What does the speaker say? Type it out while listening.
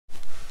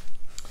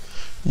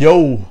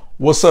Yo,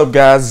 what's up,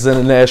 guys? It's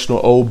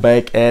International O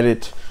back at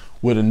it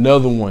with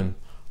another one.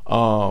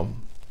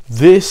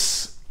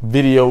 This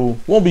video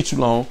won't be too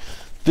long.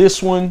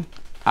 This one,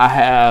 I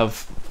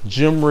have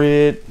gym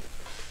red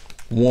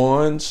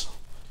ones,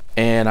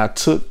 and I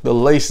took the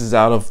laces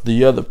out of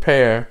the other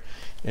pair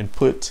and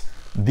put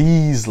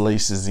these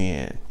laces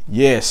in.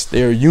 Yes,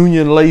 they're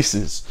Union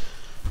laces.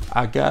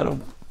 I got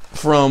them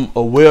from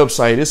a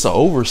website. It's an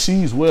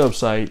overseas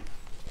website.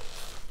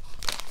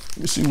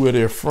 Let's see where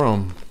they're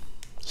from.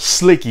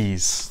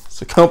 Slickies.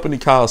 It's a company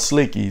called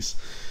Slickies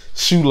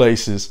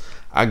shoelaces.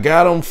 I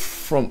got them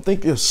from, I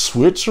think it's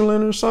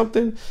Switzerland or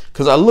something,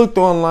 because I looked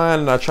online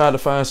and I tried to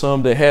find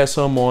some that had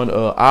some on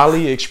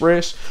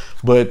AliExpress,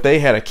 but they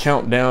had a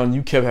countdown.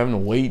 You kept having to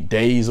wait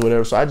days or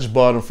whatever, so I just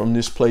bought them from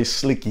this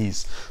place,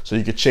 Slickies. So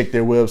you can check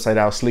their website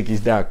out,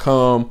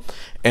 slickies.com.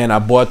 And I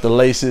bought the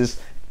laces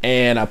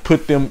and I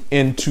put them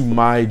into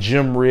my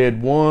gym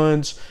red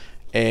ones,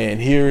 and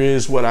here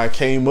is what I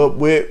came up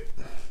with.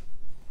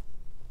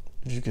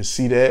 You can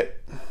see that.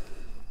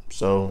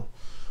 So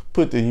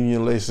put the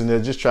Union laces in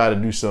there. Just try to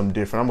do something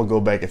different. I'm gonna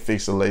go back and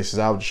fix the laces.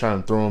 I was just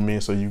trying to throw them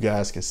in so you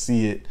guys can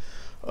see it.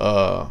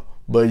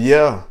 But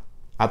yeah,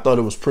 I thought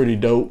it was pretty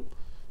dope.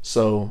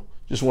 So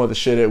just wanted to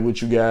share that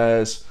with you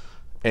guys.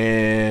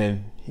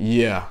 And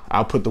yeah,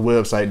 I'll put the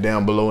website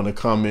down below in the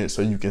comments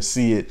so you can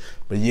see it.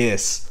 But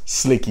yes,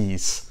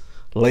 Slickies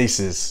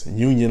laces,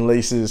 Union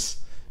laces,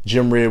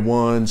 gym red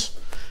ones.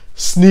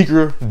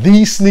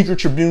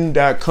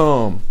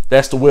 thesneakertribune.com.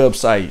 That's the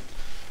website.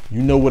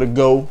 You know where to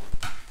go.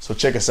 So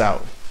check us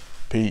out.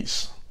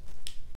 Peace.